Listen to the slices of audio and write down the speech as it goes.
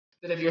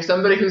that if you're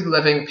somebody who's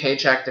living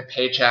paycheck to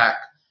paycheck,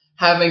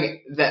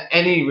 having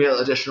any real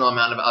additional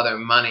amount of other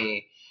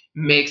money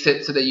makes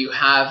it so that you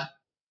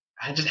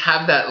just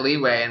have that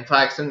leeway and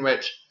flex in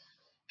which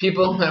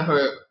people who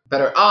are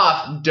better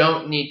off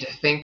don't need to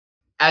think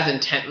as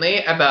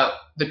intently about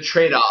the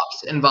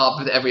trade-offs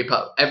involved with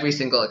every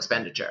single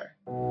expenditure.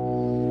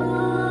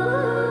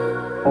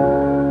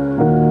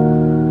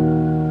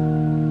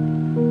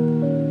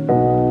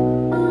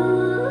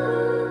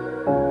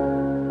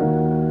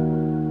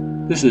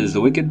 This is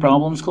the Wicked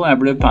Problems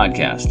Collaborative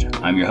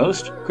Podcast. I'm your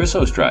host, Chris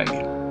Oestreich.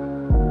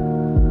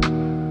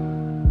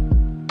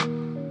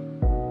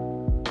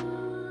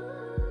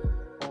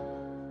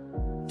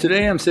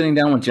 Today I'm sitting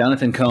down with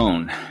Jonathan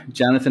Cohn.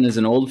 Jonathan is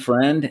an old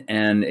friend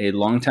and a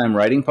longtime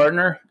writing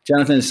partner.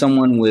 Jonathan is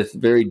someone with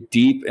very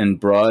deep and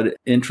broad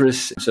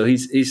interests, so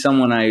he's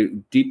someone I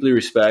deeply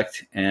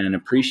respect and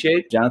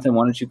appreciate. Jonathan,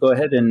 why don't you go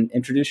ahead and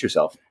introduce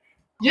yourself?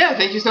 Yeah,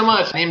 thank you so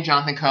much. My name is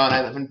Jonathan Cohn.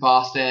 I live in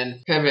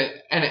Boston. Kind of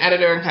an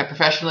editor, kind of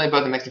professionally,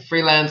 both a mix of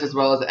freelance as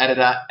well as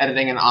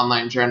editing an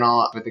online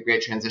journal with the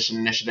Great Transition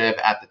Initiative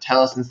at the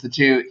TELUS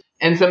Institute,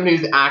 and somebody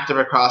who's active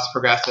across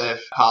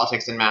progressive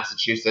politics in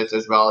Massachusetts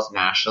as well as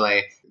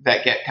nationally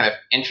that get kind of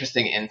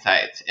interesting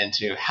insights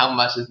into how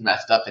much is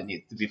messed up and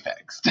needs to be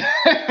fixed.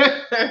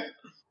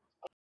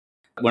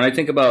 When I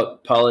think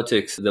about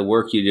politics, the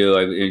work you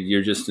do,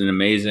 you're just an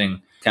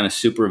amazing kind of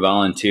super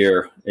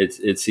volunteer.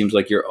 It seems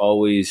like you're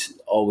always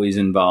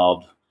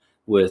involved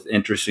with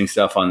interesting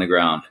stuff on the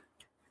ground.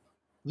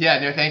 Yeah,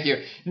 no, thank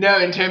you. No,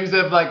 in terms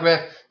of like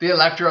with the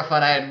electoral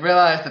fund, I had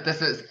realized that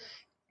this is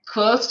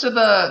close to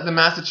the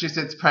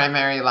Massachusetts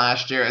primary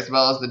last year as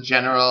well as the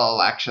general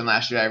election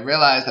last year. I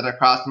realized that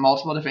across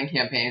multiple different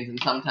campaigns and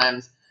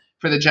sometimes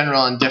for the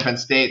general in different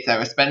states, I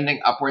was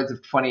spending upwards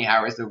of 20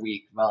 hours a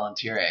week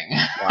volunteering.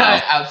 Wow.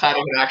 Outside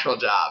of an actual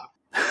job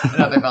and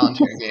other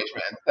volunteer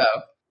engagement. So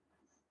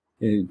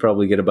you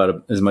probably get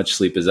about as much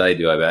sleep as I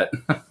do, I bet.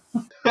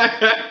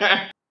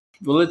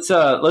 Well,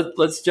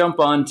 let's jump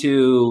on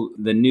to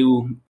the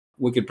new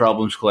Wicked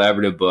Problems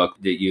Collaborative book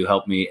that you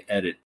helped me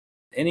edit.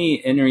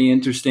 Any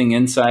interesting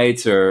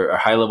insights or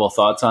high-level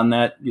thoughts on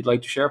that you'd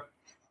like to share?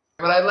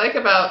 What I like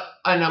about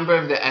a number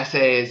of the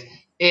essays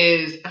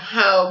is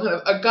how kind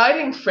of a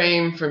guiding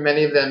frame for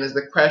many of them is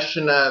the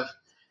question of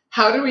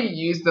how do we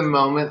use the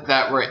moment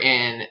that we're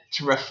in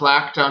to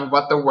reflect on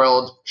what the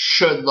world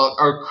should look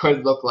or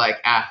could look like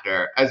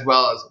after, as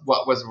well as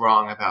what was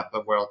wrong about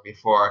the world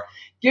before,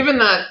 given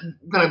that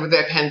kind of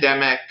the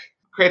pandemic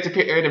creates a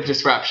period of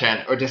disruption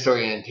or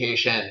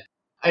disorientation.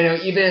 I know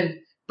even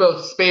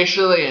both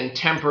spatially and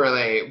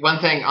temporally, one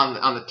thing on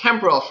the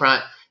temporal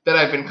front that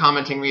I've been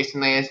commenting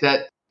recently is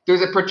that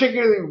there's a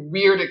particularly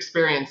weird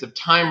experience of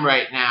time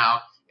right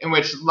now in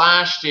which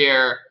last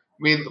year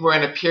we were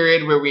in a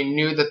period where we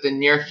knew that the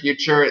near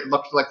future, it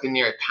looked like the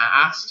near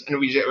past,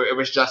 and it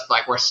was just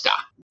like we're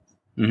stuck.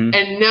 Mm-hmm.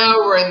 And now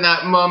we're in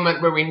that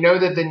moment where we know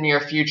that the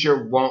near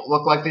future won't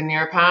look like the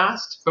near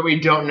past, but we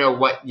don't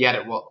know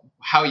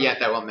how yet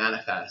that will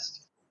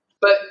manifest.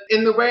 But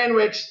in the way in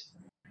which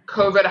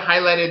COVID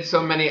highlighted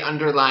so many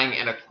underlying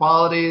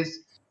inequalities,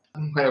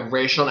 kind of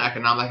racial and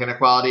economic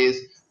inequalities,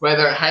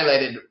 whether it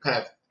highlighted kind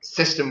of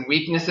system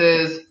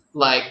weaknesses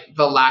like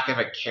the lack of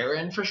a care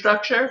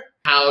infrastructure,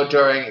 how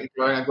during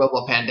a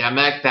global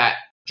pandemic that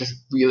just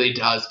really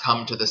does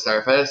come to the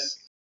surface,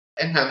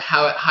 and kind of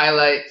how it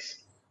highlights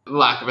the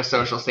lack of a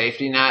social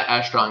safety net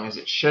as strong as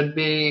it should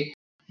be,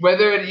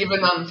 whether it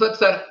even on the flip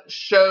side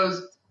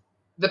shows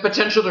the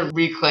potential to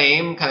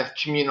reclaim kind of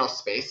communal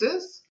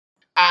spaces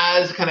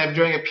as kind of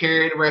during a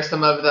period where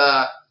some of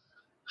the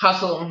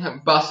hustle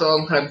and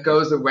bustle kind of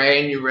goes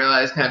away and you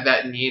realize kind of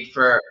that need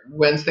for,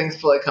 when things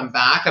fully come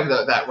back, of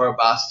that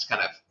robust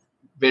kind of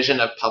vision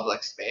of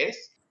public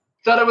space.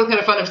 Thought it was kind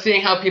of fun of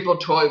seeing how people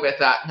toy with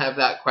that and have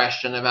that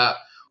question about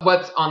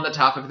what's on the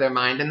top of their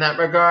mind in that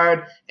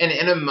regard. And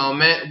in a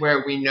moment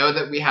where we know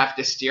that we have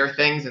to steer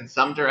things in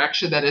some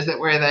direction that isn't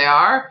where they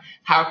are,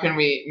 how can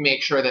we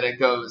make sure that it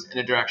goes in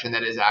a direction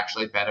that is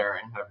actually better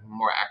and kind of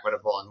more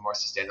equitable and more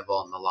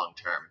sustainable in the long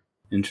term?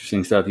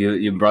 Interesting stuff.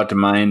 You brought to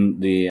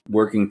mind the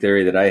working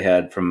theory that I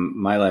had from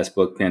my last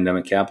book,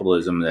 Pandemic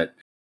Capitalism, that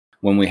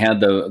when we had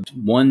the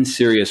one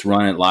serious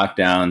run at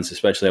lockdowns,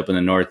 especially up in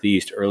the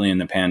Northeast early in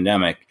the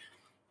pandemic,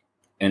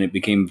 and it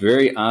became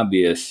very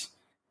obvious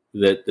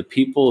that the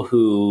people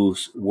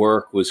whose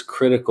work was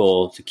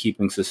critical to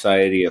keeping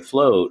society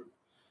afloat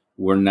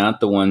were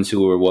not the ones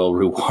who were well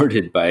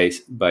rewarded by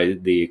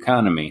the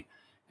economy.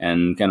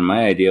 And kind of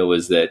my idea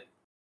was that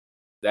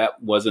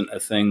wasn't a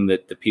thing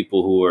that the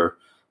people who were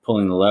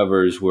pulling the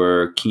levers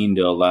were keen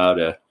to allow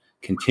to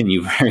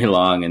continue very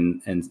long,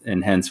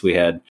 and hence we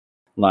had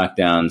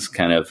lockdowns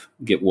kind of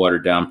get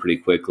watered down pretty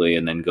quickly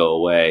and then go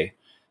away,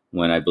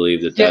 when I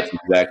believe that that's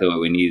exactly what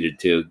we needed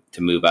to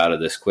move out of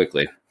this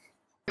quickly.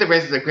 That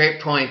raises a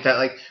great point that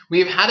like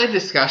we've had a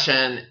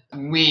discussion,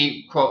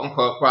 we quote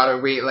unquote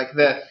broader we, like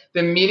the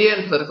media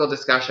and political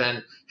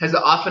discussion has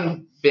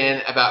often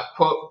been about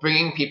quote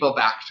bringing people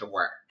back to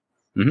work.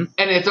 Mm-hmm.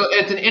 And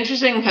it's an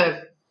interesting kind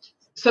of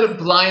set of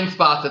blind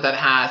spots that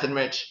has, in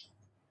which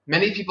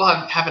many people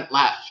haven't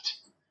left,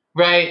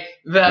 right?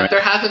 That Right.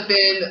 there hasn't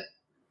been,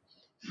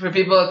 for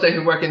people, let's say,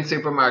 who work in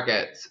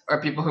supermarkets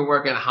or people who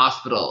work in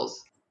hospitals,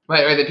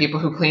 right? Or the people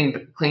who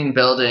clean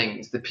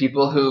buildings, the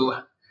people who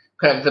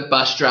kind of the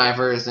bus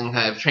drivers and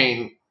kind of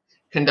train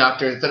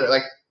conductors that are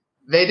like,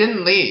 they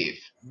didn't leave.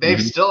 They've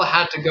Hmm. still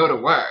had to go to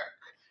work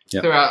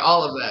Yep. throughout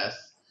all of this.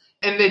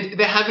 And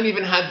they haven't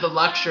even had the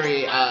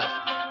luxury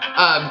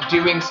of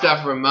doing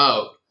stuff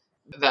remote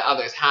that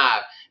others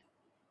have.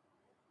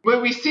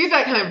 When we see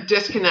that kind of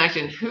disconnect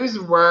in whose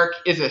work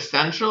is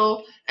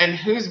essential and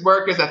whose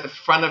work is at the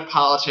front of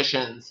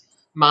politicians'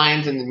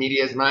 minds and the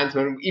media's minds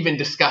when even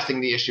discussing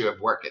the issue of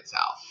work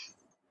itself.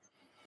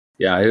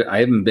 Yeah, I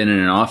haven't been in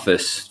an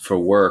office for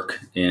work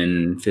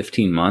in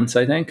 15 months,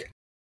 I think.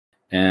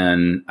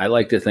 And I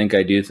like to think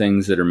I do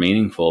things that are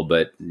meaningful,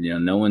 but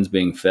no one's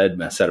being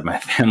fed outside of my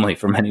family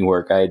from any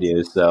work I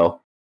do. So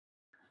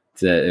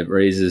it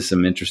raises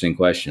some interesting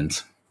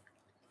questions.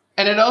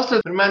 And it also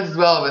reminds as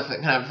well with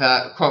kind of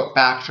that quote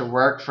back to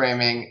work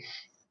framing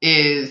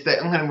is that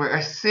kind of what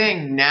we're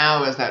seeing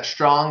now is that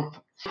strong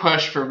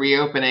push for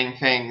reopening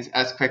things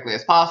as quickly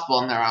as possible.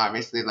 And there are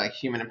obviously like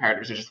human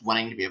imperatives of just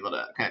wanting to be able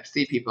to kind of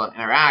see people and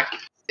interact.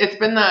 It's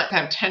been that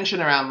kind of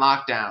tension around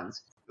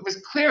lockdowns. It was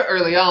clear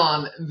early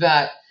on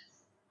that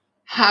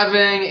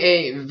having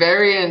a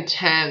very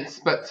intense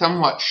but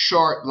somewhat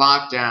short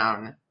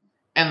lockdown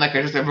and like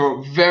just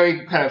a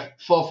very kind of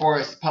full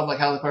force public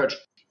health approach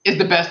is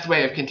the best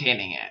way of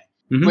containing it.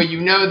 Where Mm-hmm.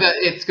 you know that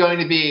it's going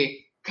to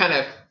be kind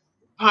of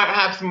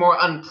perhaps more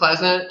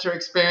unpleasant to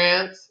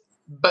experience,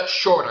 but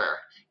shorter.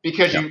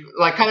 Because Yeah. you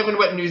like kind of in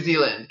what New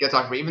Zealand gets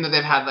talked about, even though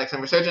they've had like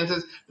some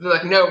resurgences, they're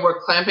like, no, we're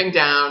clamping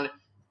down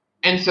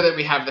and so that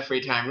we have the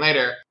free time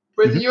later.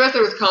 Whereas Mm-hmm. the US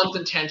there was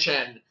constant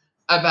tension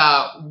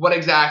about what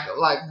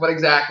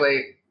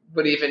exactly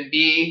would even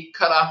be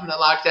cut off in the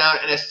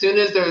lockdown. And as soon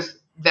as there's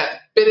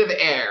that bit of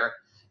air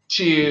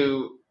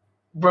to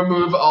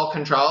remove all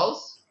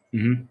controls,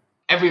 Mm-hmm.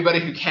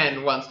 everybody who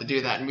can wants to do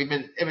that. And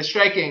it was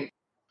striking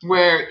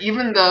where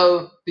even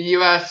though the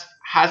US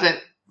hasn't,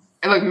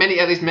 and like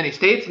at least many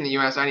states in the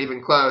US aren't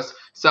even close,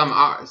 some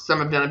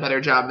have done a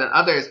better job than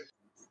others,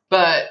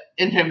 but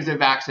in terms of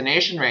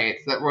vaccination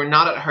rates, that we're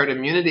not at herd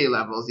immunity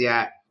levels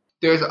yet.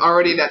 There's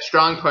already that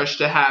strong push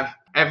to have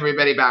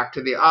everybody back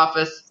to the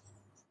office,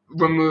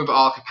 remove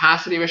all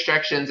capacity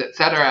restrictions,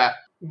 etc.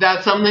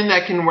 That's something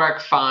that can work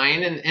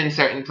fine in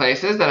certain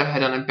places that have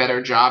done a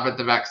better job at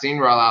the vaccine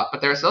rollout. But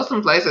there are still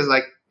some places,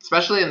 like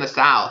especially in the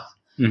South,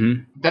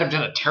 Mm-hmm. that have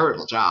done a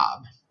terrible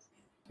job.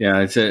 Yeah,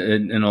 it's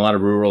in a lot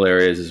of rural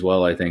areas as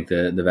well. I think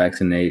the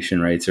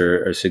vaccination rates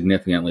are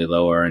significantly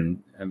lower,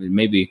 and I mean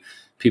maybe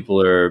people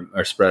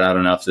are spread out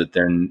enough that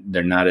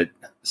they're not at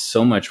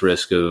so much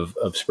risk of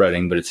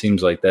spreading. But it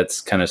seems like that's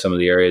kind of some of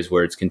the areas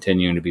where it's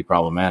continuing to be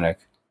problematic.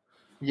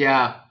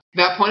 Yeah.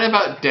 That point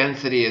about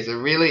density is a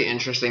really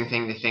interesting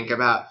thing to think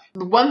about.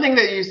 The one thing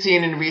that you've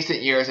seen in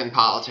recent years in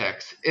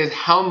politics is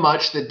how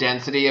much the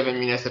density of a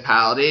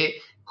municipality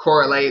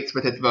correlates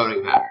with its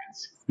voting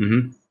patterns.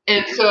 Mm-hmm.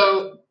 And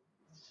so,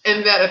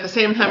 and that at the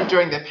same time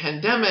during the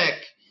pandemic,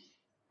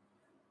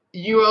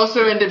 you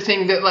also end up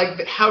seeing that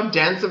like how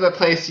dense of a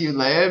place you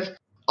live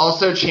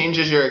also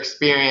changes your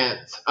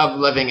experience of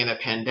living in a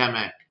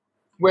pandemic.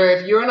 Where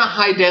if you're in a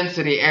high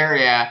density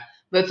area,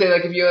 let's say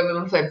like if you live in,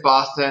 let's say,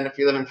 Boston, if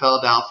you live in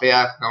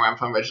Philadelphia, where I'm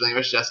from originally, it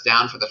was just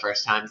down for the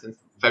first time since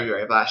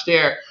February of last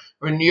year,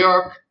 or New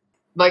York,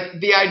 like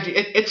the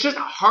idea, it's just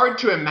hard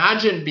to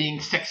imagine being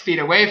 6 feet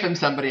away from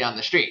somebody on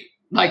the street.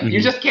 Like you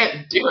Mm-hmm. just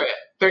can't do it.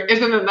 There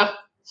isn't enough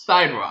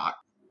sidewalk.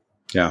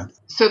 Yeah.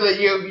 So that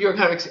your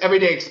kind of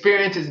everyday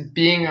experience is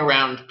being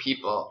around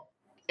people,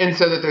 and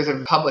so that there's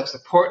a public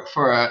support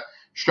for a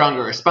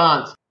stronger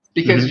response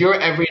because Mm-hmm. your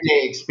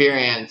everyday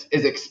experience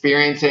is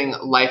experiencing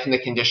life in the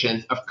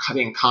conditions of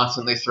being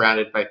constantly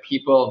surrounded by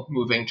people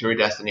moving to a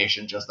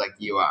destination just like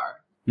you are.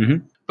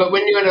 Mm-hmm. But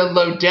when you're in a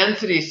low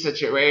density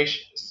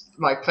situation,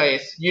 like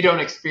place, you don't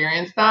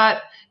experience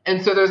that.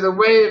 And so there's a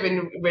way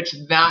in which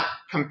that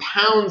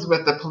compounds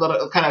with the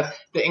political kind of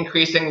the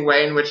increasing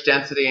way in which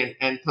density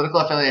and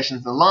political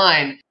affiliations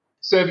align.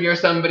 So if you're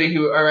somebody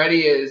who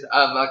already is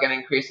of like an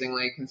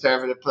increasingly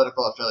conservative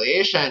political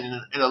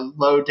affiliation in a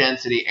low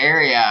density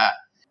area,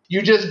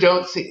 you just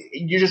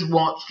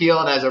won't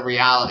feel it as a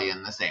reality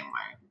in the same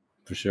way.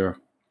 For sure.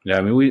 Yeah,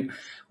 I mean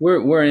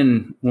we're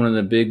in one of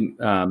the big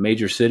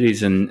major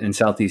cities in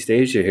Southeast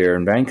Asia here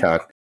in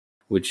Bangkok,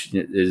 which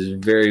is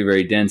very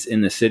very dense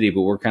in the city,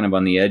 but we're kind of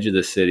on the edge of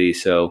the city.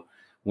 So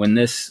when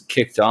this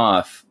kicked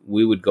off,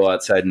 we would go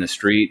outside in the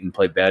street and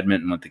play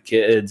badminton with the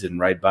kids and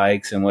ride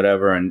bikes and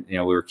whatever. And we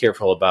were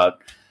careful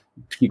about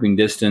keeping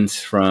distance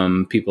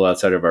from people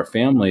outside of our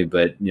family,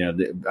 but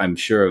I'm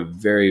sure a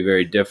very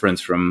very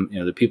difference from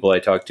the people I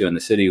talked to in the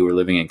city who were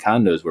living in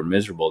condos were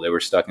miserable. They were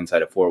stuck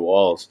inside of four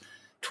walls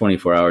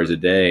 24 hours a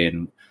day.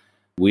 And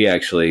we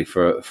actually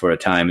for a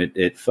time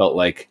it felt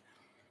like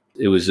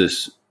it was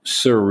this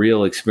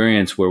surreal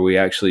experience where we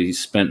actually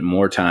spent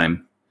more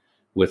time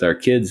with our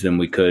kids than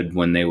we could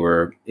when they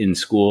were in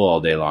school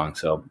all day long.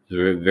 So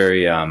very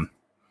very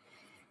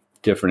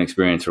different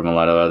experience from a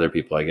lot of other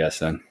people, I guess,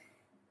 then.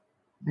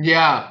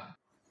 Yeah.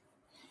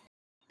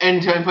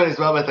 And to input as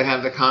well with the kind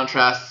of the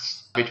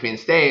contrasts between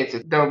states,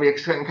 there will be a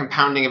certain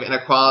compounding of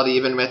inequality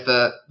even with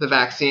the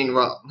vaccine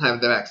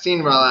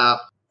rollout,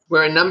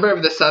 where a number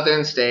of the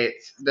southern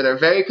states that are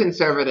very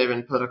conservative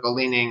in political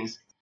leanings,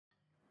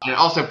 and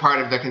also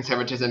part of their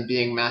conservatism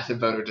being massive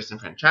voter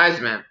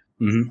disenfranchisement,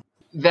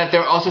 that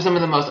they're also some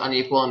of the most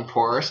unequal and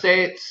poorer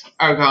states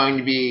are going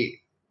to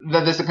be,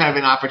 that this is kind of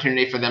an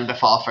opportunity for them to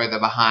fall further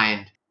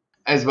behind,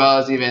 as well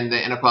as even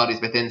the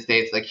inequalities within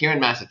states. Like here in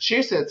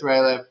Massachusetts, where I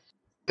live,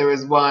 there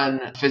was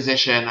one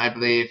physician, I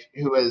believe,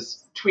 who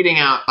was tweeting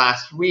out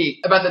last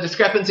week about the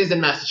discrepancies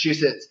in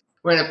Massachusetts,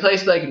 where in a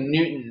place like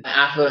Newton, an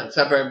affluent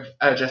suburb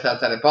just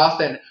outside of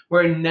Boston,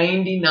 where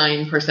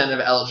 99% of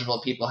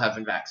eligible people have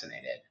been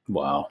vaccinated.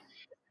 Wow.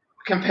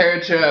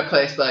 Compared to a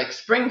place like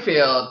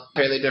Springfield,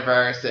 fairly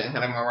diverse and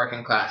kind of more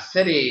working class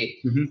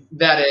city,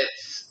 that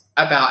it's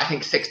about, I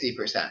think,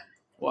 60%.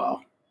 Wow.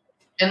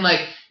 And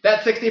like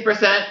that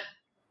 60%,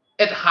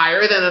 it's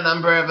higher than a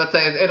number of, let's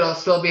say, it'll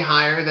still be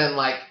higher than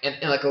like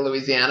in like a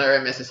Louisiana or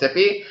a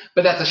Mississippi,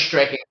 but that's a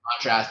striking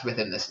contrast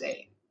within the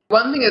state.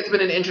 One thing that's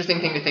been an interesting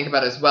thing to think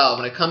about as well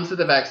when it comes to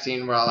the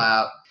vaccine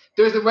rollout,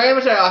 there's a way in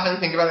which I often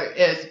think about it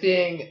as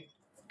being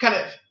kind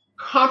of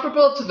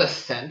comparable to the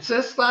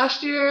census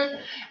last year,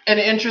 and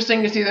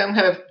interesting to see them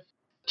kind of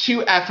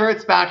two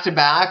efforts back to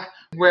back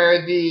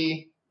where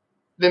the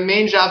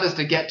main job is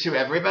to get to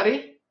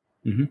everybody.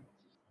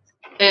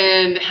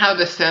 And how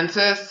the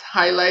census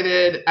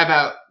highlighted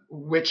about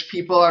which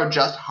people are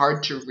just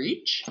hard to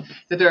reach,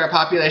 that there are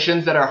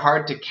populations that are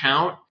hard to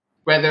count,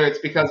 whether it's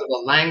because of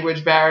a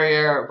language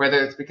barrier,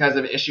 whether it's because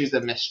of issues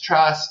of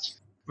mistrust,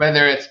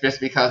 whether it's just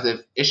because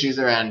of issues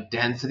around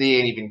density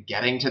and even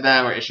getting to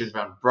them, or issues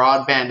around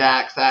broadband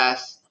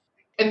access,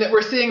 and that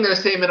we're seeing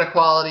those same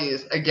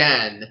inequalities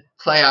again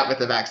play out with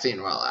the vaccine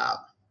rollout.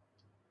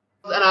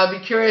 And I'd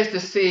be curious to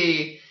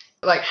see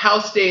like how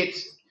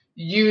states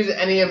use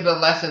any of the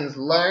lessons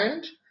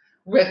learned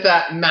with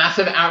that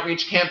massive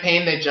outreach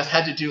campaign they just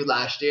had to do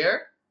last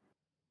year,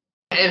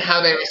 and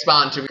how they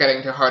respond to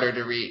getting to harder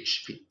to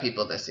reach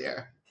people this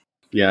year.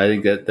 Yeah, I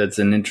think that's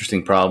an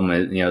interesting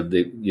problem.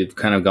 You've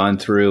kind of gone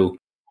through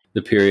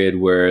the period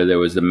where there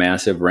was the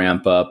massive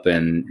ramp up,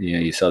 and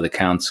you saw the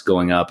counts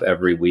going up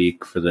every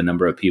week for the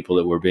number of people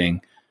that were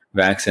being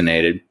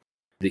vaccinated.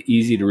 The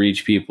easy to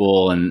reach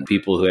people and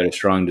people who had a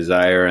strong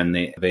desire and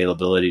the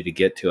availability to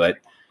get to it,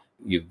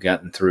 you've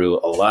gotten through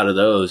a lot of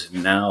those.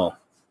 And now,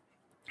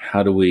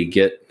 how do we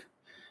get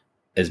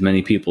as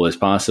many people as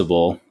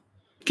possible,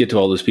 get to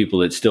all those people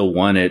that still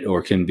want it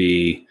or can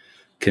be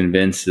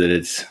convinced that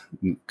it's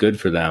good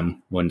for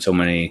them when so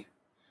many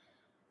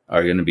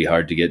are going to be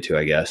hard to get to,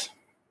 I guess?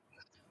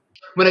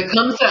 When it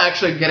comes to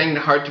actually getting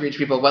to hard to reach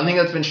people, one thing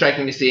that's been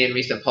striking to see in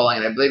recent polling,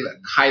 and I believe a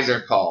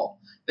Kaiser poll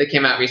that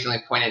came out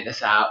recently pointed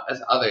this out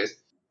as others,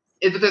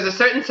 is that there's a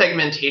certain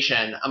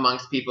segmentation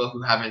amongst people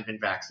who haven't been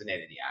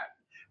vaccinated yet.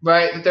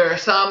 Right? There are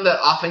some that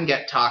often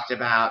get talked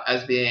about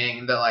as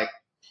being the like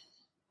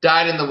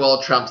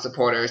dyed-in-the-wool Trump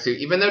supporters who,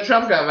 even though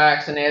Trump got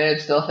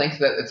vaccinated, still think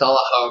that it's all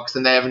a hoax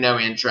and they have no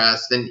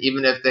interest. And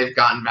even if they've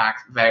gotten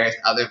various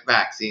other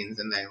vaccines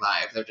in their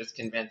lives, they're just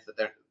convinced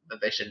that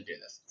they shouldn't do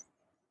this.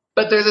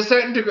 But there's a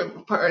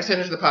certain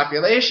percentage of the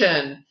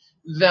population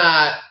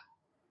that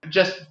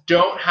just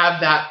don't have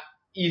that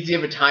easy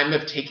of a time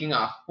of taking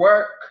off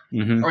work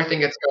or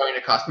think it's going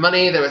to cost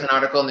money. There was an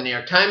article in the New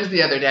York Times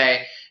the other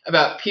day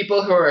about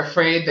people who are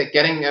afraid that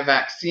getting a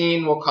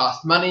vaccine will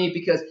cost money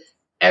because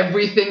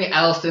everything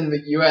else in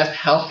the U.S.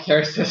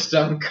 healthcare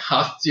system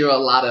costs you a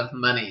lot of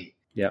money.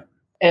 Yep.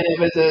 And it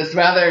was this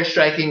rather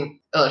striking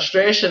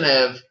illustration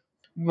of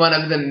one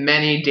of the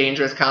many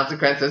dangerous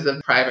consequences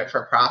of private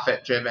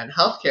for-profit driven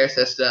healthcare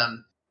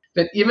system,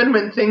 that even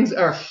when things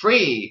are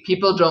free,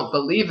 people don't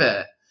believe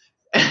it.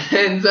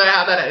 And so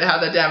how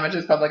that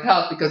damages public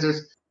health, because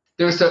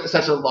there's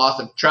such a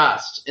loss of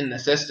trust in the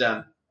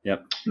system.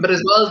 Yep. But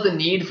as well as the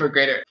need for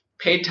greater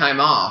paid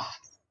time off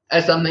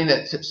as something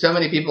that so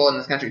many people in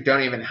this country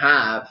don't even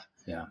have.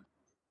 Yeah.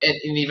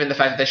 And even the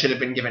fact that they should have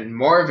been given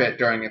more of it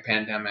during a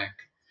pandemic.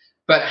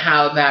 But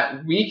how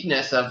that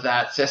weakness of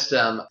that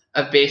system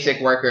of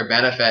basic worker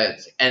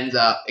benefits ends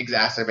up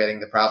exacerbating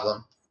the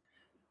problem.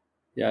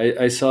 Yeah,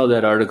 I saw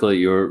that article that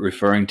you were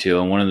referring to,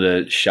 and one of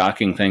the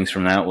shocking things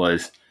from that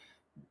was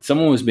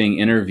someone was being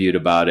interviewed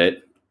about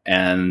it,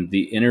 and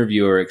the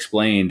interviewer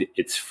explained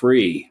it's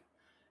free.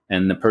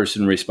 And the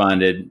person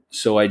responded,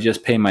 "So I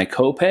just pay my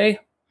copay?"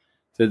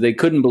 So they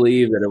couldn't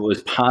believe that it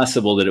was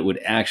possible that it would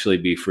actually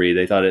be free.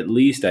 They thought at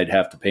least I'd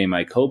have to pay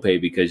my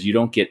copay because you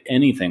don't get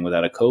anything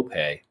without a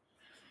copay.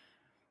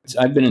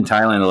 I've been in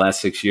Thailand the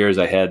last 6 years.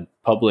 I had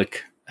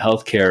public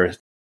health care.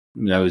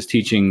 I was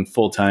teaching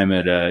full-time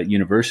at a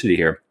university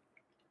here.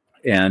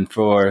 And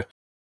for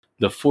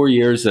the 4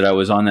 years that I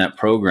was on that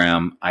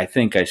program, I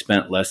think I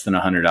spent less than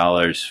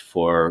 $100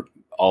 for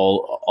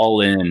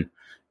all in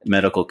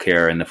medical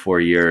care in the 4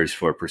 years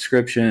for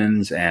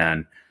prescriptions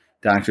and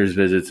doctor's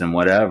visits and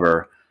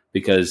whatever.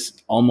 because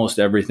almost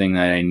everything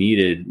that I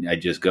needed,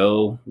 I'd just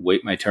go,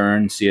 wait my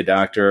turn, see a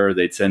doctor.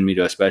 They'd send me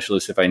to a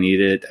specialist if I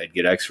needed it. I'd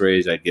get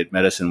x-rays, I'd get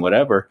medicine,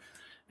 whatever.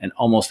 And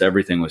almost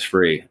everything was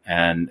free.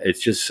 And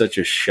it's just such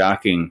a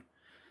shocking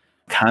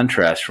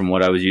contrast from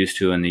what I was used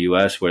to in the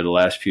US, where the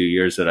last few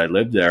years that I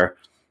lived there,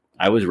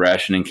 I was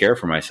rationing care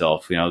for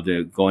myself,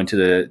 going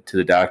to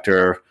the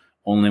doctor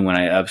only when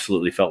I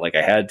absolutely felt like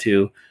I had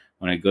to.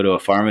 When I go to a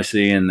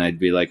pharmacy and I'd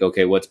be like,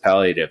 okay, what's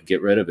palliative?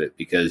 Get rid of it,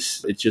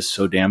 because it's just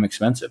so damn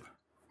expensive.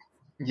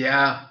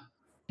 Yeah.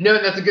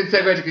 No, that's a good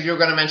segue because you were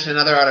going to mention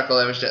another article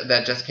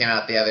that just came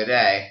out the other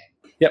day.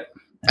 Yep.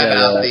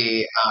 About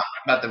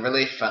the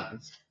relief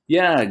funds.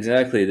 Yeah,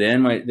 exactly.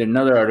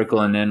 Another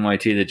article in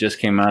NYT that just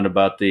came out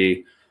about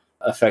the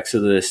effects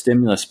of the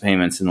stimulus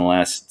payments in the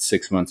last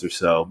 6 months or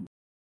so.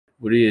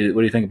 What do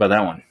you think about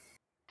that one?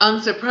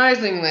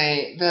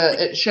 Unsurprisingly,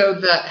 it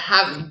showed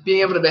that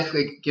being able to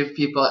basically give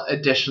people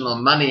additional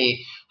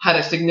money had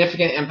a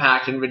significant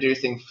impact in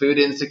reducing food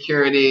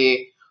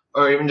insecurity,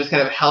 or even just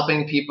kind of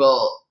helping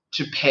people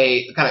to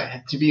be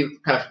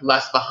kind of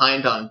less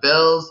behind on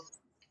bills.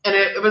 And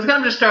it was kind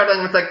of just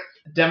startling. It's like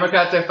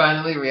Democrats are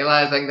finally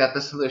realizing that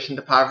the solution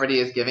to poverty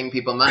is giving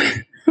people money.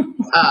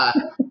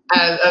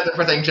 As the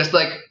first thing, just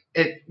like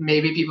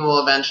maybe people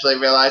will eventually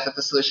realize that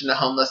the solution to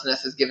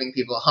homelessness is giving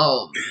people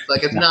homes.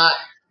 Like it's not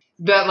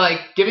that like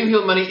giving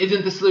people money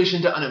isn't the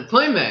solution to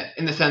unemployment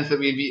in the sense that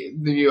we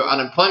view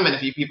unemployment.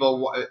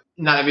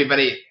 Not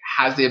everybody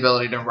has the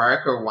ability to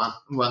work or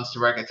wants to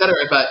work, etc.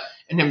 But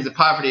in terms of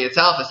poverty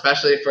itself,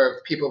 especially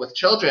for people with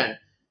children,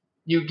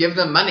 you give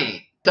them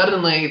money.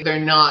 Suddenly,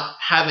 they're not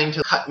having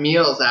to cut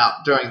meals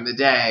out during the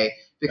day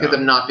because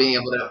of not being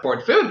able to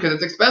afford food, because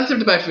it's expensive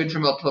to buy food for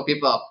multiple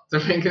people. So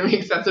it can be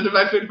expensive to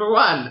buy food for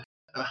one,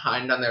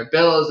 behind on their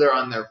bills or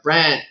on their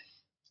rent.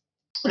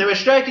 And it was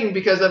striking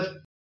because of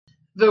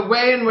the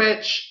way in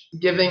which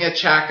giving a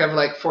check of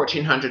like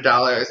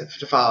 $1,400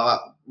 to follow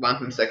up one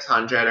from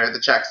 $600 or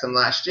the checks from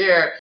last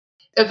year,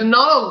 it's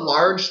not a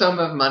large sum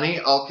of money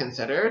all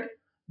considered,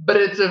 but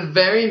it's a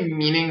very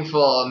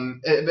meaningful.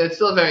 It's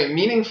still very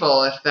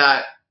meaningful if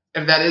that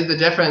is the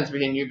difference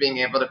between you being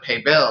able to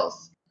pay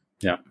bills.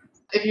 Yeah.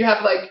 If you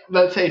have like,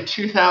 let's say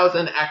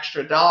 $2,000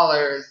 extra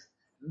dollars,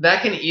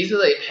 that can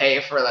easily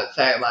pay for, let's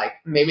say, like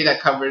maybe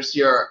that covers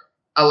your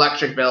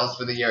electric bills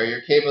for the year,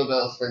 your cable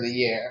bills for the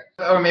year,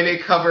 or maybe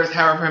it covers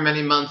however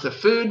many months of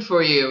food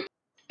for you.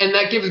 And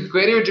that gives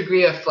greater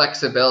degree of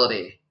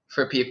flexibility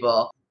for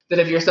people, that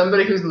if you're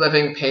somebody who's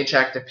living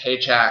paycheck to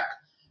paycheck,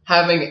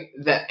 having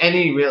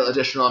any real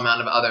additional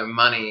amount of other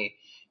money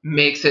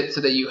makes it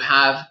so that you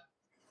have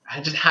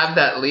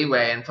that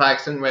leeway and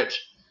flex in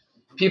which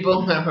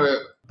people who are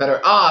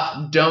better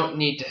off don't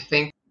need to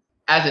think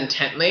as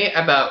intently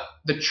about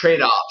the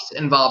trade-offs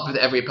involved with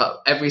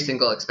every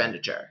single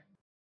expenditure.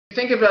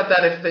 Think about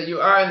that that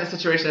you are in the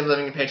situation of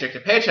living paycheck to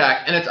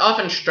paycheck, and it's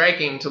often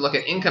striking to look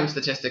at income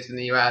statistics in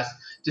the U.S.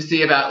 to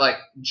see about like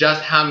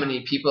just how many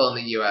people in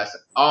the U.S.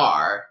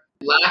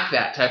 lack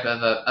that type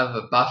of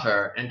a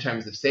buffer in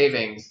terms of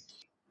savings.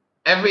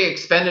 Every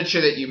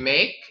expenditure that you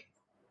make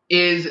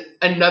is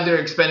another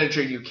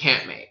expenditure you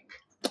can't make.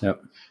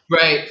 Yep.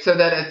 Right? So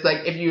that it's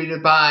like if you were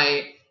to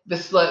buy the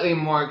slightly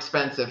more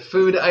expensive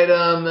food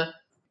item,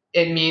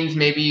 it means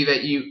maybe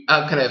that you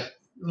kind of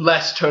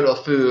less total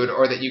food,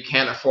 or that you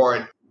can't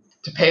afford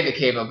to pay the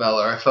cable bill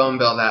or a phone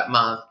bill that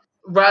month.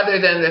 Rather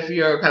than if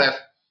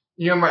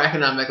you're more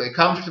economically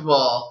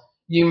comfortable,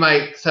 you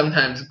might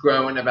sometimes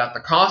groan about the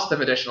cost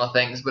of additional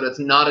things, but it's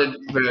not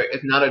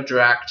a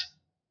direct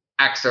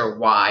X or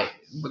Y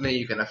that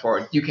you can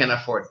afford. You can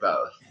afford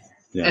both.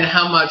 Yeah. And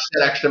how much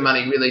that extra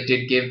money really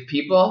did give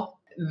people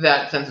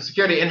that sense of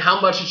security, and how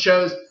much it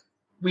shows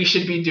we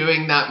should be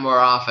doing that more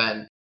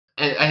often.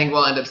 And I think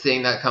we'll end up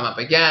seeing that come up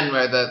again,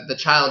 where the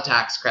child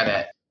tax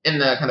credit in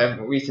the kind of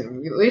recent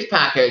relief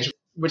package,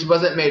 which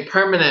wasn't made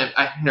permanent.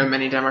 I know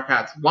many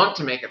Democrats want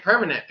to make it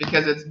permanent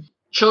because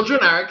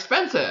children are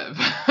expensive.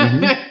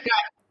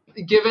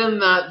 Mm-hmm. Given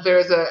that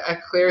there's a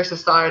clear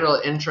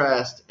societal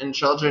interest in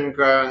children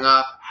growing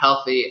up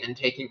healthy and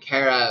taken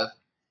care of,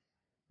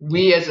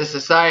 we as a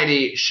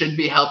society should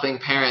be helping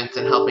parents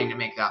and helping to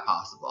make that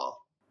possible.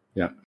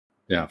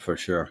 Yeah, for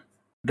sure.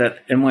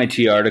 That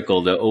NYT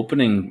article, the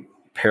opening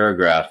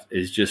paragraph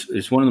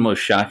it's one of the most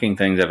shocking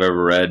things I've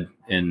ever read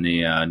in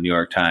the New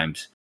York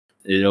Times.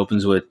 It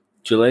opens with,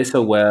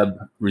 Jalesa Webb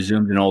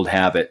resumed an old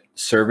habit,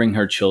 serving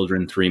her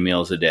children 3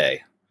 meals a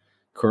day.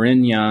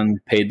 Corinne Young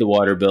paid the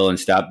water bill and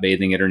stopped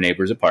bathing at her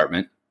neighbor's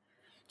apartment.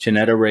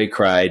 Chinetta Ray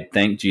cried,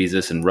 thanked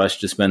Jesus, and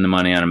rushed to spend the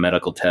money on a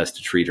medical test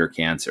to treat her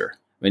cancer.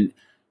 I mean,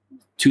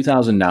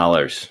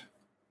 $2,000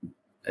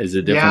 is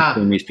the difference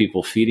between these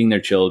people feeding their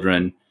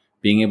children,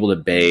 being able to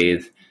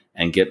bathe,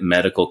 and get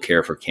medical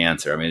care for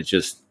cancer. I mean,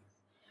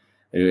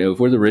 if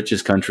we're the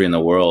richest country in the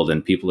world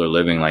and people are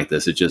living like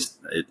this,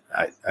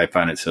 I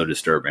find it so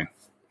disturbing.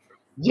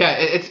 Yeah,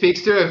 it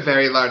speaks to a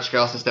very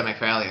large-scale systemic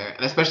failure,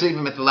 and especially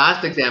even with the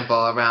last example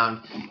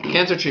around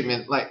cancer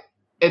treatment, like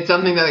it's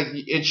something that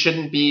it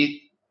shouldn't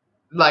be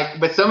like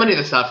with so many of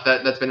the stuff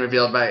that's been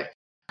revealed by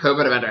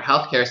COVID about our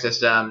healthcare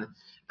system,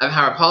 of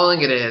how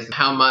appalling it is,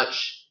 how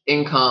much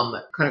income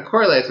kind of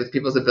correlates with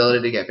people's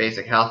ability to get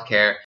basic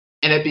healthcare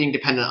and it being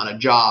dependent on a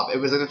job. It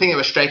was the thing that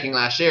was striking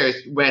last year is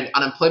when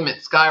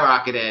unemployment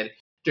skyrocketed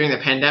during the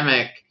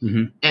pandemic.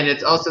 Mm-hmm. And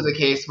it's also the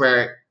case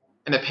where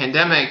in the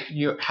pandemic,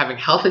 having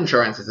health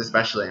insurance is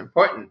especially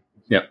important.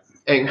 Yep.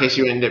 In case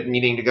you end up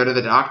needing to go to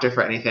the doctor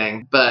for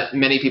anything. But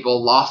many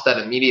people lost that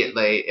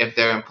immediately if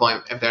their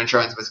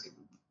insurance was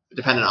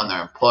dependent on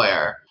their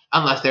employer,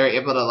 unless they were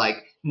able to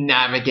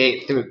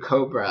navigate through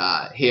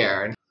Cobra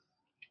here and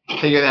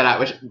figure that out,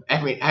 which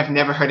I've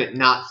never heard it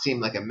not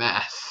seem like a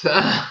mess to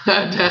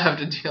have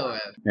to deal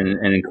with.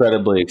 And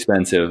incredibly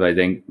expensive. I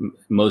think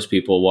most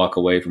people walk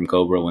away from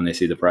Cobra when they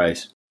see the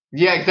price.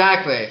 Yeah,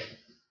 exactly.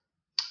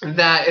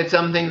 That it's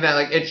something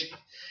that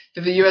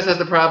that the U.S. has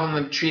the problem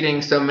of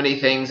treating so many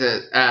things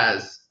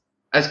as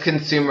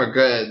consumer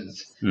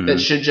goods that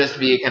should just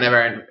be kind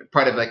of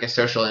part of a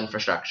social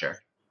infrastructure.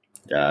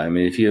 Yeah, I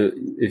mean, if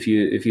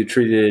you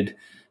treated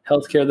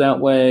healthcare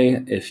that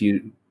way, if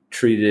you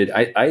treated,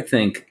 I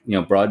think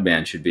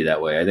broadband should be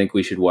that way. I think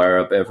we should wire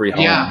up every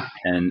home,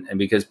 and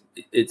because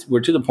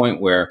we're to the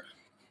point where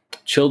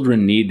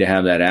children need to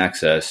have that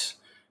access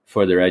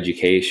for their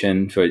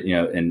education,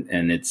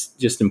 and it's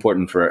just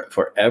important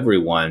for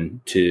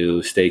everyone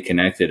to stay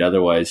connected.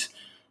 Otherwise,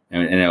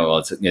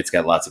 it's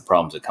got lots of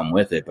problems that come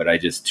with it, but I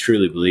just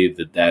truly believe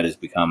that has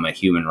become a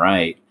human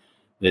right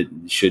that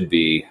should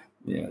be,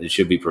 it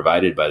should be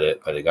provided by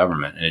the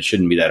government, and it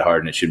shouldn't be that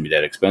hard, and it shouldn't be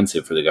that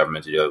expensive for the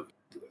government to do it.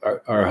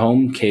 Our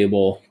home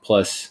cable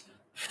plus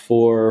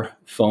 4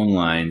 phone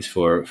lines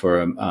for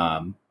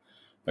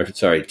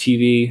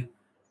TV.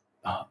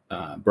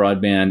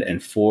 Broadband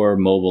and 4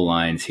 mobile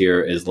lines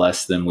here is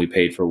less than we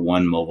paid for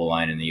 1 mobile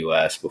line in the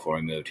U.S. before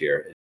we moved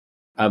here.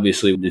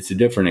 Obviously, it's a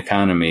different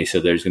economy,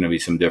 so there's going to be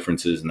some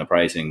differences in the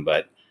pricing,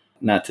 but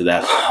not to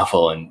that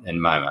level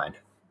in my mind.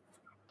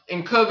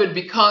 In COVID,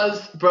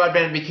 because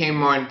broadband became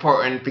more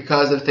important,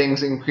 because of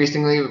things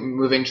increasingly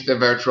moving to the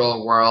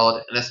virtual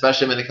world, and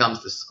especially when it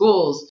comes to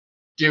schools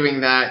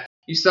doing that,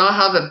 you saw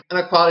how the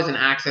inequalities in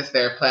access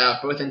there play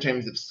out both in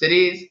terms of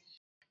cities,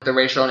 the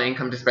racial and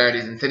income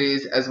disparities in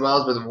cities, as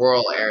well as with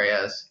rural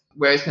areas.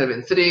 Whereas kind of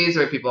in cities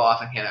where people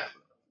often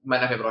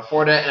might not be able to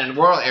afford it, and in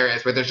rural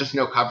areas where there's just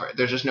no coverage,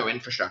 there's just no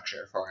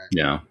infrastructure for it.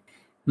 Yeah.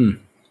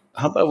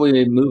 How about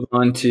we move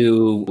on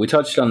to, we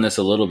touched on this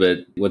a little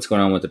bit, what's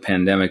going on with the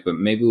pandemic, but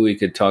maybe we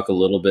could talk a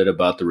little bit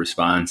about the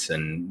response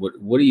and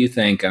what do you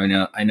think? I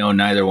mean, I know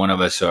neither one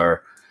of us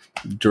are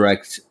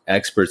direct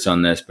experts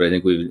on this, but I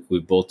think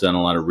we've both done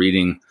a lot of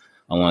reading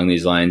along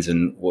these lines.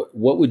 And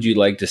what would you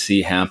like to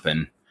see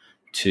happen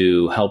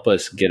to help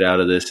us get out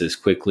of this as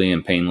quickly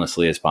and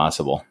painlessly as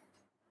possible?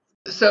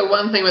 So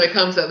one thing when it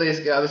comes to at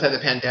least the other side of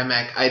the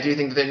pandemic, I do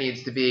think that there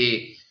needs to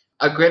be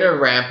a greater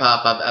ramp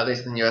up of, at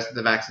least in the U.S., of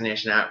the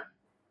vaccination app,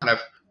 kind of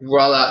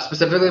roll out,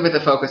 specifically with the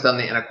focus on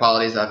the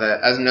inequalities of it.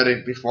 As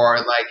noted before,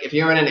 if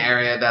you're in an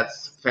area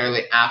that's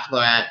fairly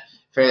affluent,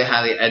 fairly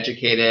highly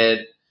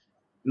educated,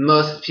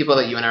 most people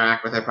that you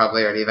interact with are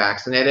probably already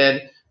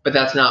vaccinated, but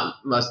that's not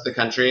most of the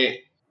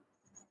country.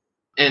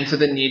 And so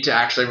the need to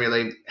actually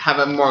really have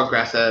a more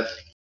aggressive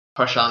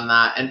push on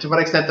that, and to what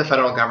extent the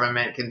federal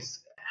government can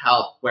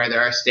help where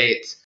there are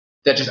states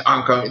that just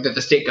aren't going, that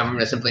the state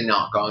government is simply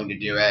not going to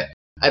do it.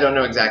 I don't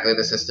know exactly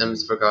the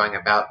systems for going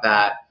about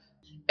that.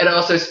 It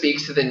also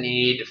speaks to the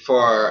need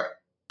for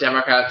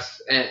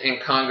Democrats in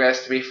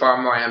Congress to be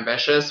far more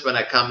ambitious when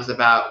it comes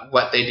about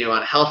what they do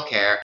on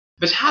healthcare,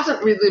 which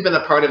hasn't really been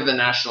a part of the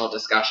national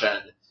discussion.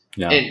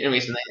 In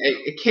recently.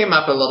 It came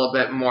up a little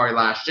bit more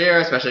last year,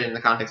 especially in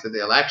the context of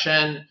the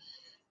election.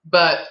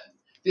 But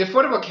the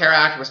Affordable Care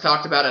Act was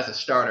talked about as a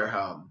starter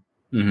home.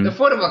 Mm-hmm. The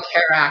Affordable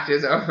Care Act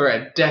is over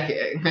a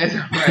decade.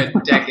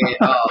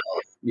 Old.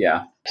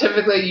 Yeah.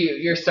 Typically,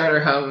 your starter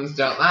homes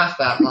don't last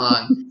that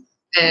long,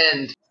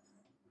 and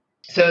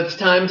so it's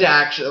time to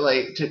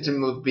actually to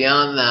move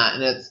beyond that.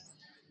 And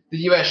the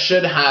U.S.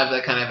 should have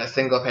the kind of a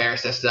single payer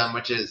system,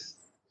 which is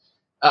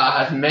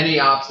has many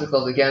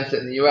obstacles against it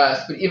in the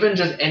U.S., but even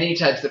just any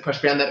types that push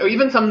beyond that, or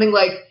even something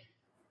like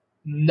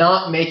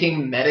not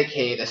making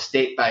Medicaid a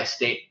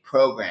state-by-state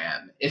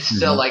program is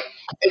still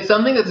it's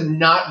something that's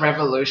not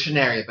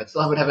revolutionary, but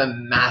still would have a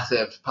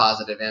massive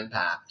positive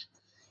impact.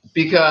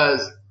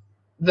 Because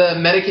the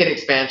Medicaid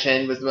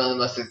expansion was one of the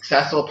most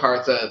successful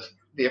parts of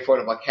the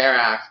Affordable Care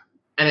Act,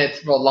 and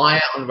it's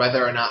reliant on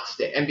whether or not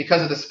and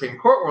because of the Supreme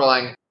Court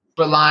ruling,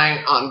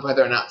 relying on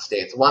whether or not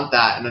states want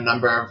that, and a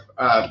number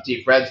of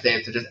deep red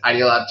states are just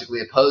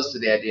ideologically opposed to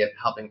the idea of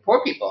helping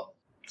poor people.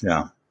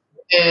 Yeah.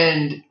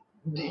 And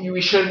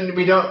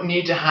we don't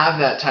need to have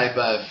that type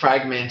of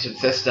fragmented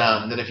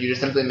system that if you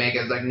just simply make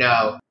it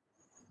no,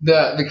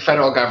 the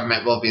federal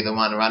government will be the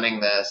one running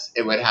this,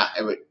 it would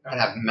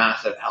have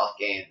massive health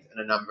gains in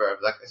a number of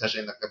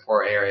especially in the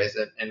poor areas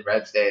in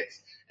red states,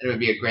 and it would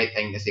be a great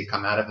thing to see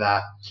come out of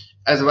that,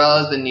 as well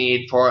as the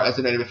need for, as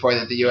I noted before,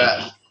 that the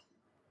U.S.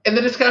 in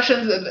the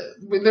discussions,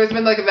 there's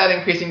been that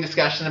increasing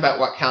discussion about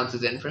what counts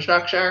as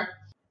infrastructure.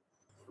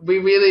 We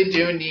really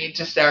do need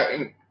to start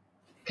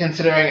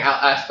considering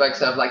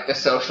aspects of like the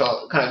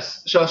social kind of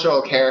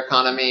social care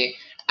economy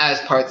as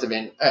parts of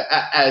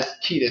as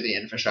key to the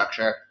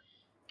infrastructure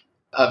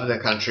of the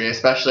country,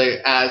 especially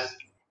as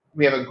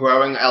we have a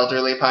growing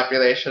elderly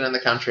population in the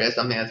country, as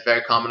something that's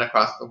very common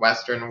across the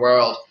Western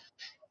world,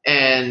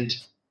 and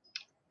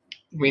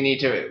we need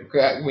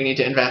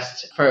to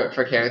invest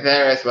for care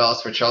there as well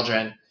as for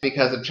children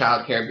because of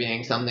childcare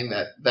being something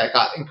that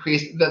got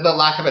increased, the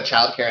lack of a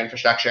childcare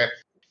infrastructure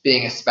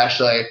being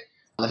especially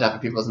on the top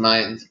of people's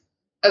minds,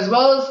 as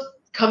well as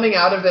coming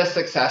out of this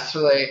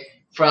successfully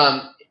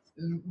from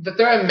that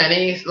there are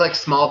many like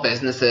small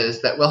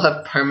businesses that will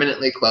have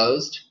permanently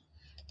closed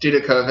due to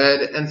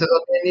COVID, and so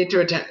they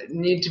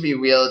need to be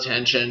real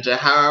attention to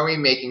how are we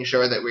making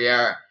sure that we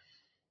are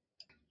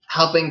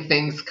helping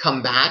things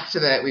come back so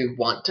that we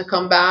want to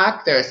come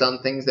back. There are some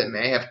things that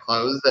may have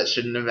closed that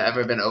shouldn't have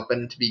ever been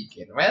open to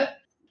begin with.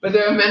 But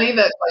there are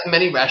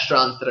many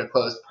restaurants that are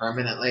closed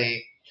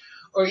permanently,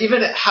 or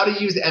even how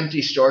to use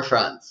empty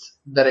storefronts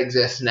that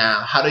exist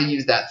now, how to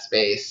use that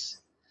space,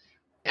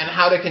 and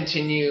how to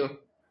continue,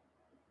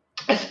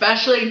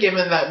 especially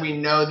given that we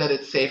know that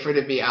it's safer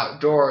to be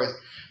outdoors.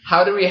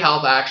 How do we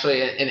help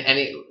actually in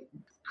any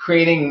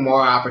creating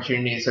more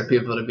opportunities for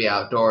people to be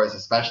outdoors,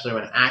 especially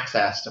when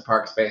access to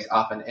park space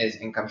often is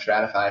income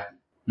stratified.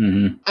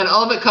 Mm-hmm. And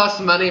all of it costs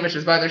money, which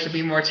is why there should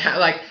be more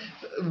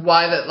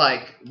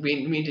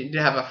we need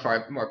to have a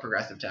far more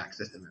progressive tax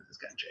system in this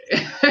country.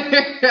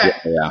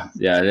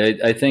 Yeah.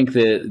 I think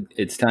that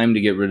it's time to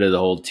get rid of the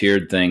whole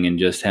tiered thing and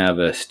just have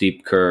a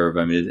steep curve.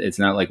 I mean, it's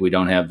not like we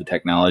don't have the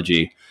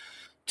technology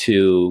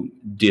to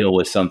deal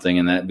with something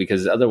in that,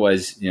 because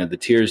otherwise, the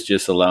tiers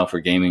just allow for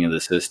gaming of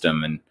the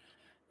system, and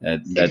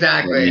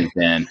exactly.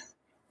 Then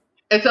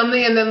it's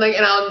something, and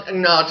I'll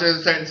acknowledge to a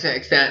certain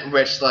extent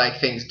which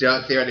things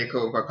don't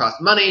theoretically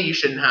cost money. You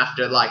shouldn't have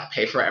to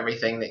pay for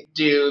everything they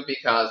do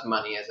because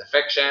money is a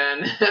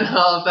fiction and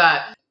all of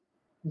that.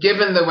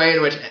 Given the way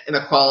in which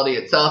inequality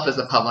itself is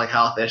a public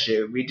health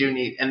issue, we do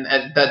need, and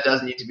that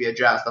does need to be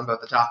addressed on both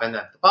the top end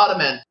and the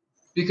bottom end,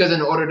 because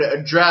in order to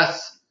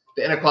address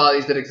the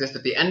inequalities that exist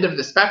at the end of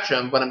the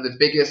spectrum, one of the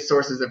biggest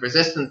sources of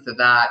resistance to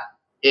that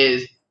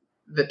is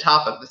the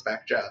top of the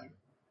spectrum.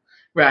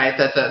 Right,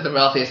 that the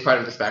wealthiest part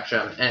of the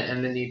spectrum,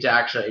 and the need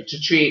to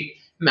treat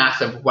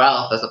massive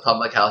wealth as a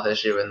public health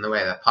issue in the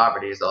way that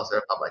poverty is also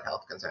a public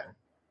health concern.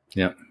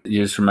 Yeah,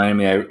 you just reminded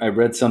me, I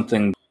read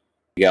something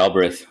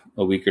Galbraith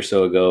a week or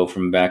so ago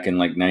from back in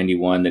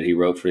 91 that he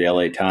wrote for the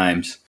LA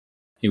Times.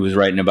 He was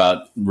writing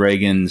about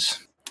Reagan's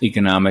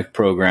economic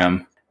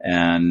program,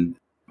 and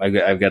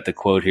I've got the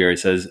quote here. It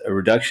says, "A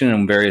reduction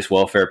in various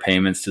welfare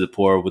payments to the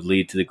poor would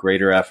lead to the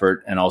greater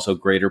effort and also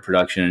greater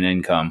production and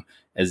income,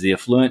 as the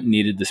affluent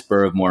needed the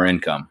spur of more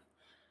income.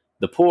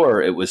 The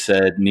poor, it was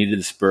said, needed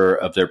the spur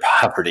of their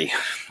poverty."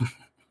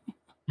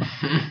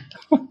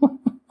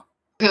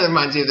 It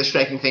reminds me of the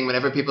striking thing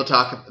whenever people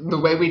talk, the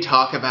way we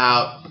talk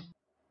about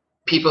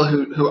people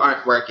who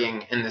aren't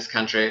working in this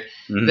country,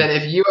 that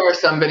if you are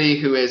somebody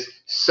who is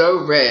so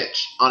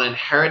rich on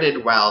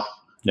inherited wealth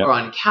or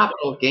on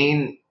capital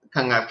gain,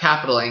 kind of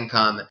capital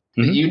income,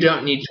 that you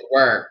don't need to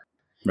work,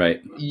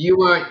 right?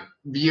 You aren't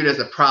viewed as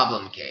a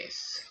problem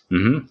case.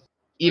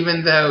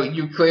 Even though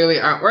you clearly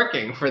aren't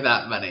working for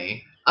that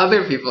money.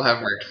 Other people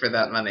have worked for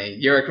that money.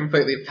 You're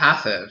completely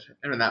passive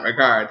in that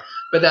regard.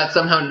 But that's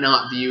somehow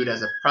not viewed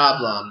as a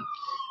problem.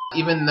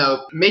 Even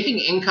though making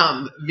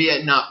income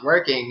via not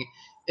working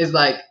is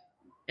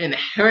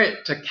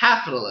inherent to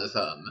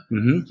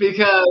capitalism.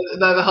 Because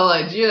the whole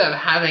idea of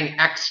having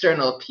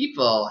external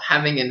people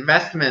having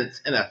investments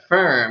in a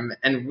firm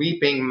and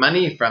reaping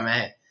money from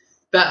it,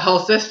 that whole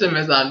system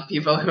is on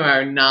people who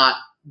are not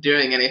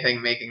doing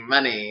anything making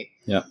money.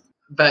 Yeah.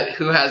 But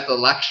who has the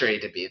luxury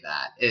to be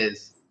that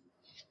is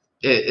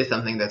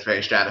something that's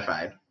very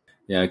stratified.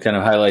 Yeah, it kind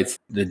of highlights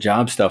the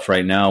job stuff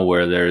right now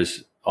where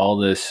there's all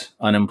this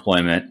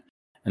unemployment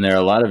and there are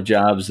a lot of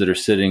jobs that are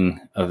sitting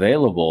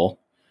available,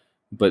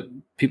 but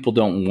people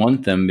don't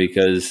want them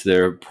because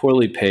they're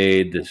poorly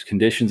paid. The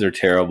conditions are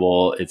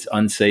terrible. It's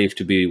unsafe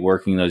to be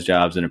working those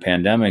jobs in a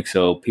pandemic.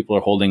 So people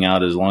are holding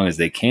out as long as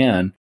they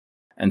can.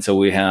 And so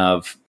we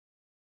have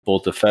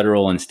both the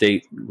federal and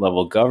state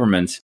level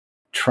governments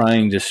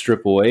trying to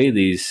strip away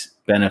these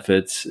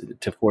benefits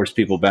to force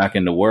people back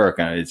into work.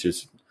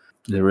 It's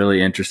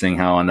really interesting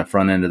how on the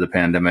front end of the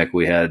pandemic,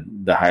 we had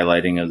the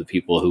highlighting of the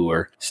people who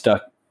were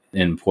stuck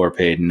in poor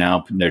paid. And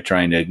now they're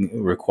trying to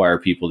require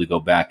people to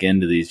go back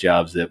into these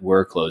jobs that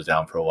were closed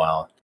down for a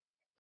while.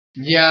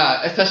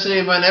 Yeah,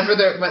 especially whenever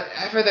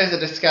there's a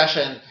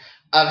discussion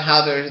of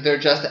how there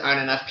just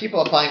aren't enough people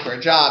applying for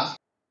jobs.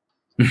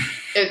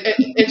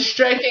 It's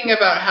striking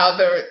about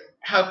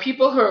how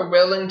people who are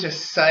willing to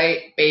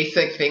cite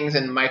basic things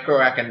in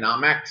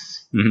microeconomics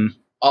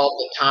all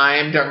the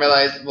time don't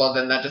realize, well,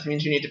 then that just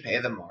means you need to pay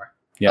them more.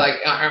 Yeah.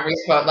 Aren't we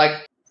supposed,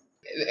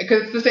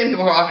 because it's the same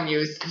people who often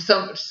use, to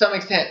some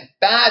extent,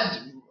 bad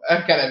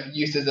kind of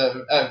uses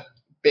of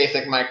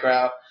basic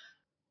micro,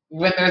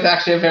 when there's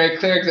actually a very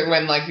clear,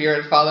 when if you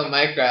were to follow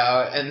micro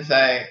and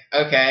say,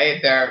 okay,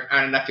 there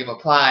aren't enough people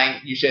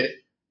applying, you should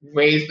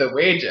raise the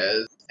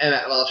wages and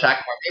that will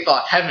attract more people.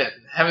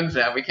 Heavens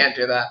no, we can't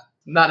do that.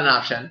 Not an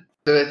option.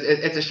 So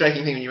it's a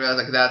striking thing when you realize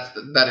like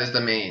that'll be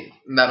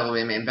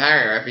the main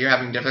barrier. If you're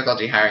having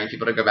difficulty hiring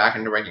people to go back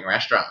into working in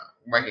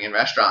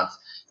restaurants,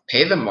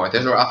 pay them more.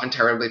 Those are often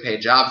terribly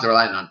paid jobs. They're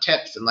relying on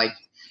tips and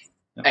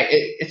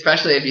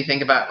especially if you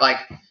think about like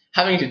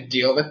having to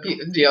deal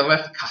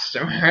with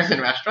customers in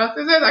restaurants.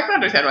 I can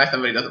understand why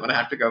somebody doesn't want to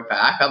have to go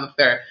back. If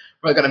they're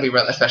going to be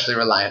especially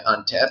reliant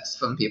on tips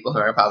from people who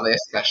are probably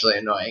especially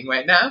annoying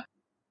right now.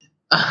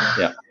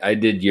 Yeah, I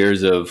did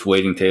years of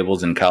waiting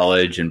tables in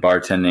college and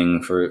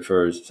bartending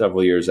for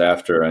several years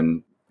after,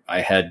 and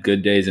I had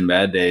good days and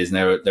bad days,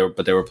 and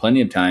there were plenty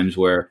of times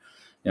where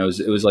it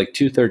was like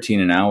 $2.13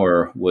 an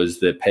hour was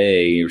the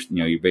pay.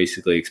 You're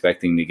basically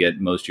expecting to get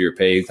most of your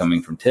pay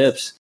coming from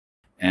tips,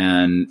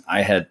 and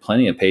I had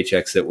plenty of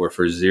paychecks that were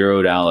for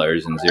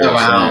 $0 and 0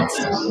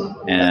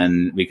 cents,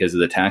 and because of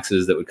the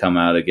taxes that would come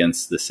out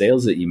against the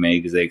sales that you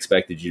made, because they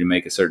expected you to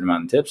make a certain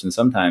amount in tips, and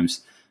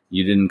sometimes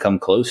you didn't come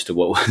close to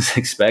what was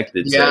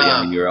expected.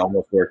 Yeah. So you're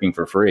almost working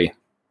for free.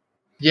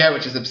 Yeah,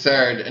 which is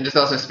absurd, and just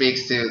also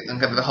speaks to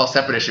the whole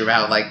separate issue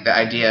about like the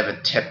idea of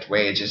a tipped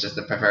wage is just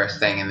a perverse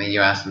thing in the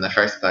U.S. in the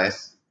first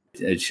place.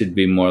 It should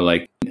be more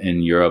like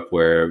in Europe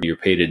where you're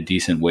paid a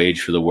decent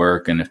wage for the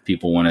work, and if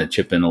people want to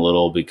chip in a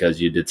little because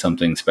you did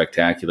something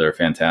spectacular,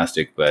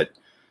 fantastic, but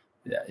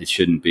it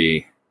shouldn't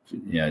be.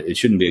 It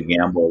shouldn't be a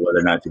gamble whether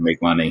or not you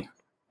make money.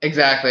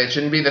 Exactly, it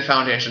shouldn't be the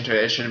foundation to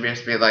it. It shouldn't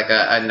just be like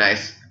a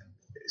nice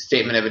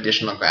statement of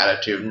additional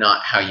gratitude,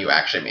 not how you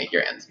actually make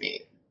your ends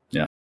meet.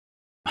 Yeah.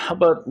 How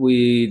about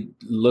we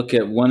look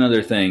at one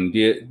other thing?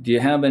 Do you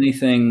have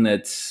anything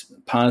that's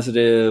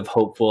positive,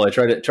 hopeful? I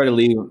try to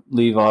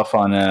leave off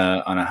on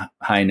a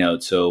high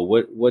note. So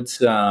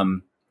what's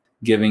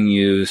giving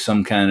you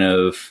some kind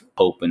of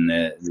hope in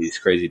these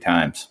crazy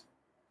times?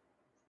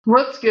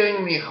 What's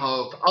giving me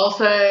hope? I'll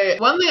say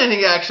one thing I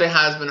think actually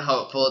has been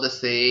hopeful to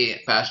see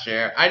past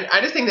year. I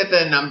just think that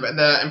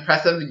the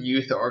impressive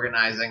youth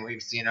organizing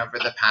we've seen over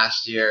the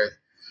past year,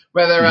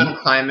 whether around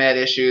climate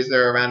issues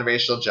or around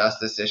racial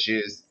justice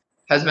issues,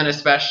 has been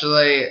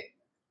especially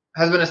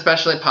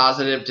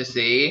positive to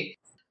see,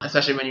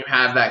 especially when you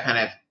have that kind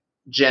of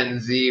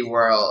Gen Z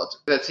world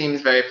that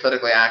seems very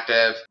politically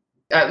active,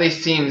 at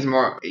least seems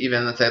more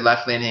even, let's say,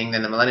 left-leaning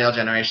than the millennial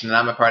generation that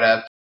I'm a part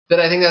of. That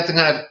I think that's a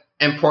kind of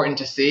important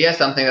to see as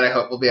something that I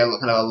hope will be a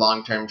kind of a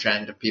long-term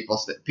trend of people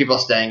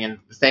staying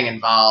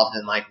involved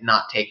and like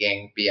not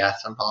taking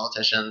BS from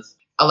politicians,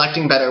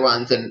 electing better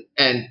ones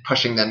and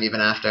pushing them even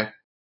after.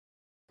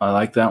 I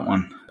like that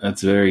one.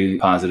 That's very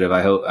positive.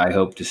 I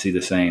hope to see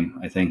the same.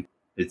 I think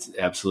it's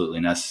absolutely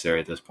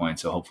necessary at this point.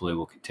 So hopefully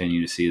we'll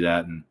continue to see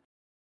that, and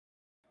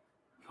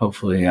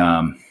hopefully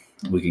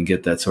we can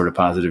get that sort of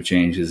positive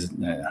changes.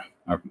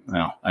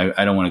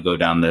 I don't want to go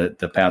down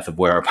the path of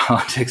where our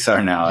politics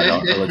are now.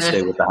 Let's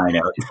stay with the high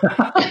note.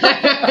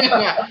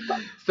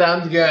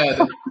 Sounds good.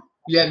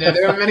 Yeah, no,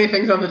 there are many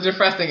things on the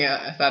depressing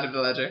side of the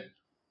ledger.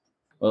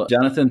 Well,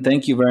 Jonathan,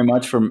 thank you very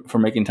much for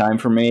making time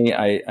for me.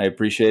 I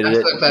appreciated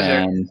it. Pleasure.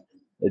 And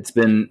it's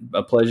been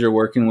a pleasure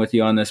working with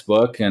you on this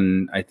book.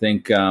 And I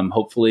think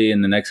hopefully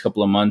in the next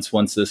couple of months,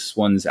 once this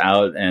one's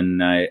out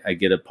and I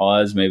get a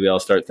pause, maybe I'll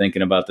start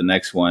thinking about the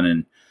next one,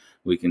 and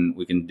we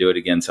can do it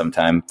again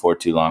sometime before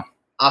too long.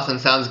 Awesome.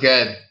 Sounds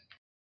good.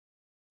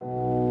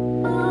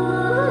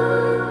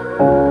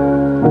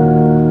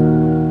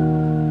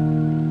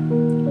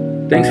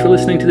 Thanks for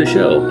listening to the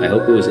show. I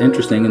hope it was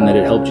interesting and that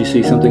it helped you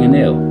see something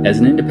anew. As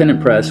an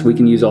independent press, we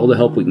can use all the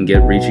help we can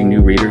get reaching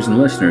new readers and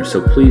listeners,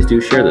 so please do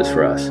share this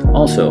for us.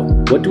 Also,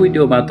 What Do We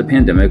Do About the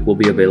Pandemic will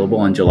be available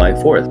on July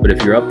 4th, but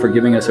if you're up for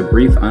giving us a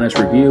brief, honest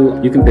review,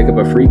 you can pick up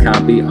a free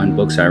copy on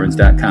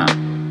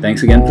booksirens.com.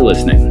 Thanks again for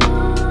listening.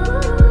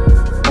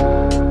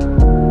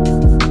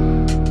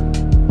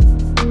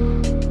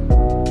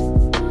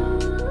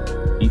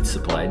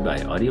 Supplied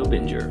by Audio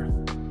Binger.